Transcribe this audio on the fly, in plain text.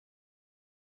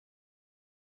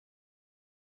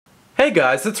Hey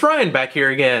guys, it's Ryan back here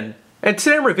again, and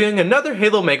today I'm reviewing another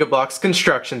Halo Mega Bloks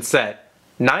construction set,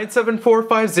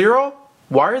 97450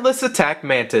 Wireless Attack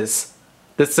Mantis.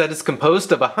 This set is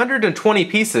composed of 120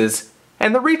 pieces,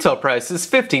 and the retail price is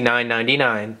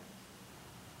 $59.99.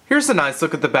 Here's a nice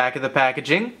look at the back of the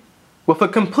packaging, with a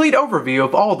complete overview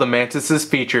of all the Mantis'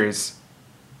 features.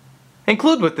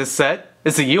 Included with this set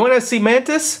is a UNSC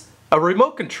Mantis, a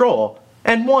remote control,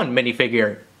 and one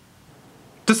minifigure.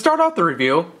 To start off the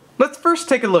review, let's first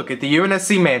take a look at the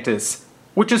UNSC Mantis,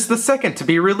 which is the second to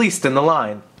be released in the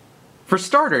line. For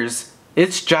starters,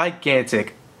 it's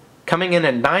gigantic, coming in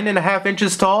at 9.5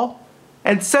 inches tall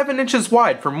and 7 inches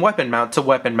wide from weapon mount to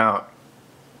weapon mount.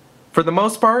 For the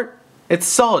most part, it's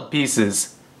solid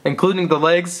pieces, including the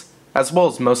legs as well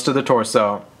as most of the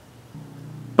torso.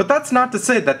 But that's not to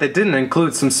say that they didn't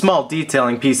include some small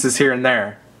detailing pieces here and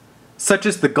there, such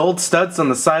as the gold studs on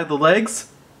the side of the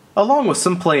legs, along with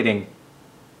some plating.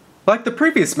 Like the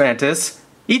previous Mantis,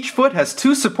 each foot has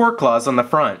 2 support claws on the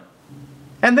front,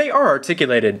 and they are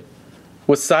articulated,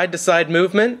 with side-to-side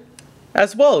movement,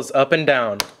 as well as up and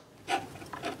down.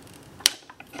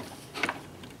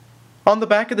 On the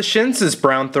back of the shins is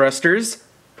brown thrusters,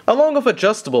 along with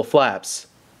adjustable flaps.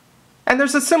 And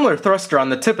there's a similar thruster on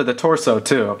the tip of the torso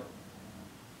too.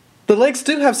 The legs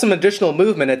do have some additional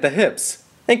movement at the hips,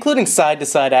 including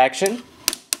side-to-side action,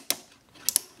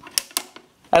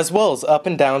 as well as up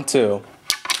and down too.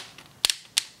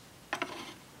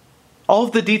 All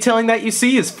of the detailing that you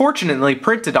see is fortunately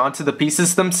printed onto the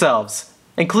pieces themselves,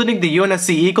 including the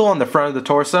UNSC eagle on the front of the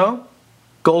torso,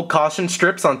 gold caution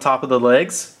strips on top of the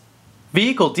legs,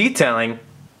 vehicle detailing,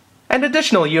 and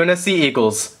additional UNSC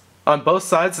eagles on both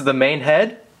sides of the main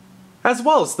head, as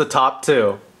well as the top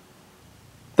too.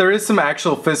 There is some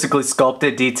actual physically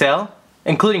sculpted detail,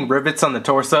 including rivets on the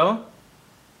torso,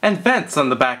 and vents on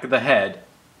the back of the head.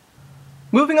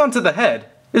 Moving on to the head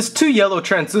is 2 yellow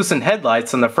translucent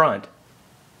headlights on the front,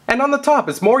 and on the top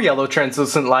is more yellow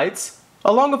translucent lights,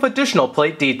 along with additional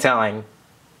plate detailing.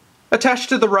 Attached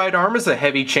to the right arm is a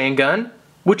heavy chain gun,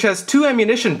 which has 2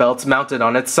 ammunition belts mounted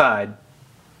on its side.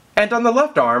 And on the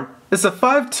left arm is a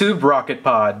 5-tube rocket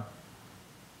pod.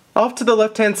 Off to the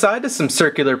left-hand side is some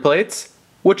circular plates,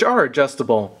 which are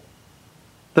adjustable.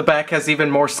 The back has even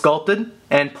more sculpted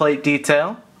and plate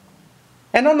detail.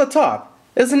 And on the top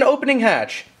is an opening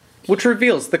hatch, which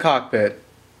reveals the cockpit.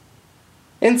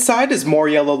 Inside is more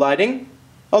yellow lighting,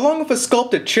 along with a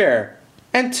sculpted chair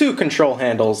and 2 control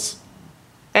handles.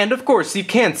 And of course you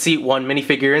can seat one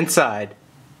minifigure inside.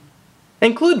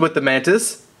 Included with the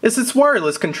Mantis is its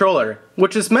wireless controller,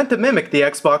 which is meant to mimic the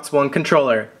Xbox One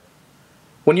controller.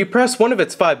 When you press one of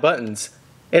its 5 buttons,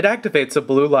 it activates a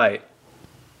blue light.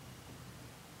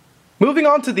 Moving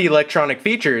on to the electronic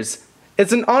features,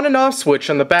 is an on and off switch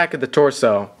on the back of the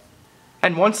torso.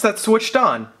 And once that's switched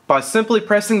on, by simply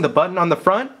pressing the button on the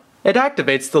front, it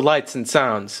activates the lights and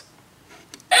sounds.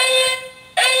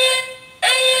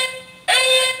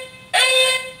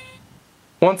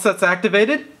 Once that's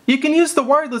activated, you can use the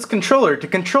wireless controller to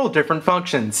control different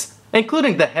functions,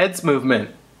 including the head's movement.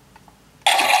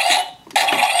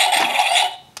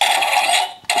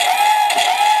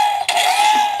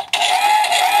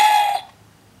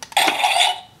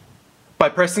 By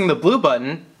pressing the blue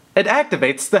button, it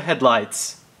activates the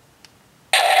headlights.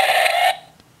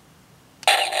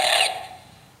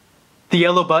 The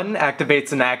yellow button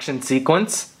activates an action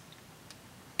sequence.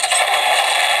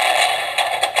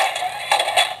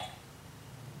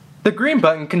 The green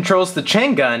button controls the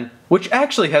chain gun, which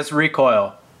actually has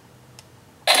recoil.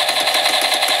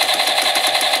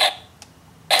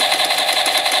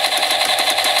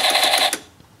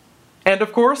 And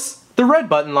of course, the red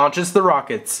button launches the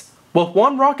rockets, with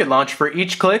 1 rocket launch for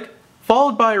each click,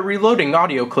 followed by a reloading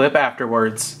audio clip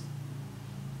afterwards.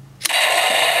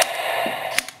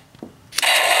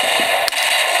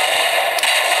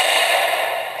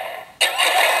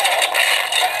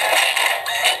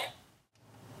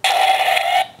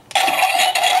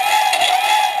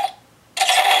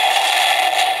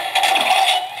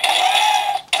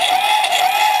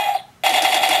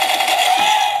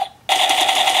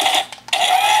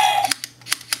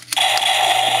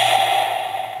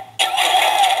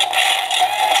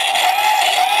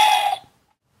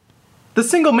 The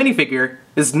single minifigure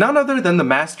is none other than the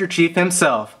Master Chief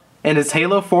himself in his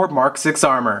Halo 4 Mark 6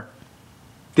 armor.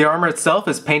 The armor itself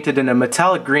is painted in a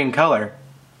metallic green color,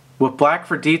 with black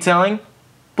for detailing,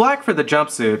 black for the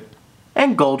jumpsuit,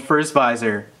 and gold for his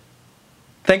visor.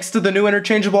 Thanks to the new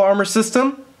interchangeable armor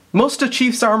system, most of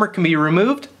Chief's armor can be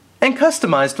removed and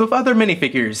customized with other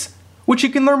minifigures, which you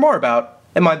can learn more about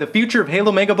in my The Future of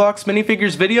Halo Mega Bloks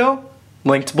minifigures video,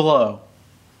 linked below.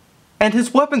 and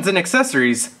his weapons and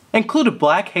accessories include a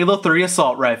black Halo 3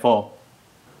 assault rifle.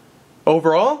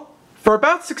 Overall, for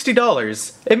about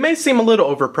 $60, it may seem a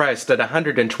little overpriced at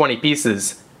 120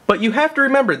 pieces, but you have to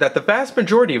remember that the vast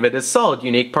majority of it is solid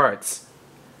unique parts.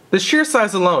 The sheer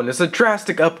size alone is a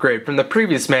drastic upgrade from the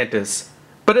previous Mantis,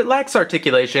 but it lacks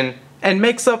articulation and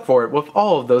makes up for it with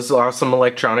all of those awesome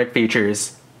electronic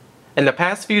features. In the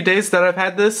past few days that I've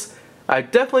had this,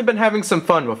 I've definitely been having some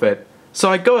fun with it,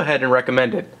 so I go ahead and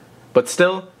recommend it. But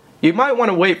still, you might want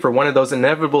to wait for one of those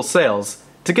inevitable sales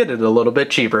to get it a little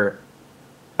bit cheaper.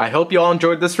 I hope you all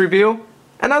enjoyed this review,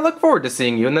 and I look forward to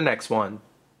seeing you in the next one.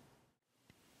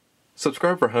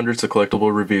 Subscribe for hundreds of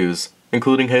collectible reviews,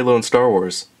 including Halo and Star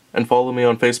Wars, and follow me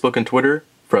on Facebook and Twitter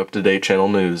for up-to-date channel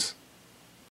news.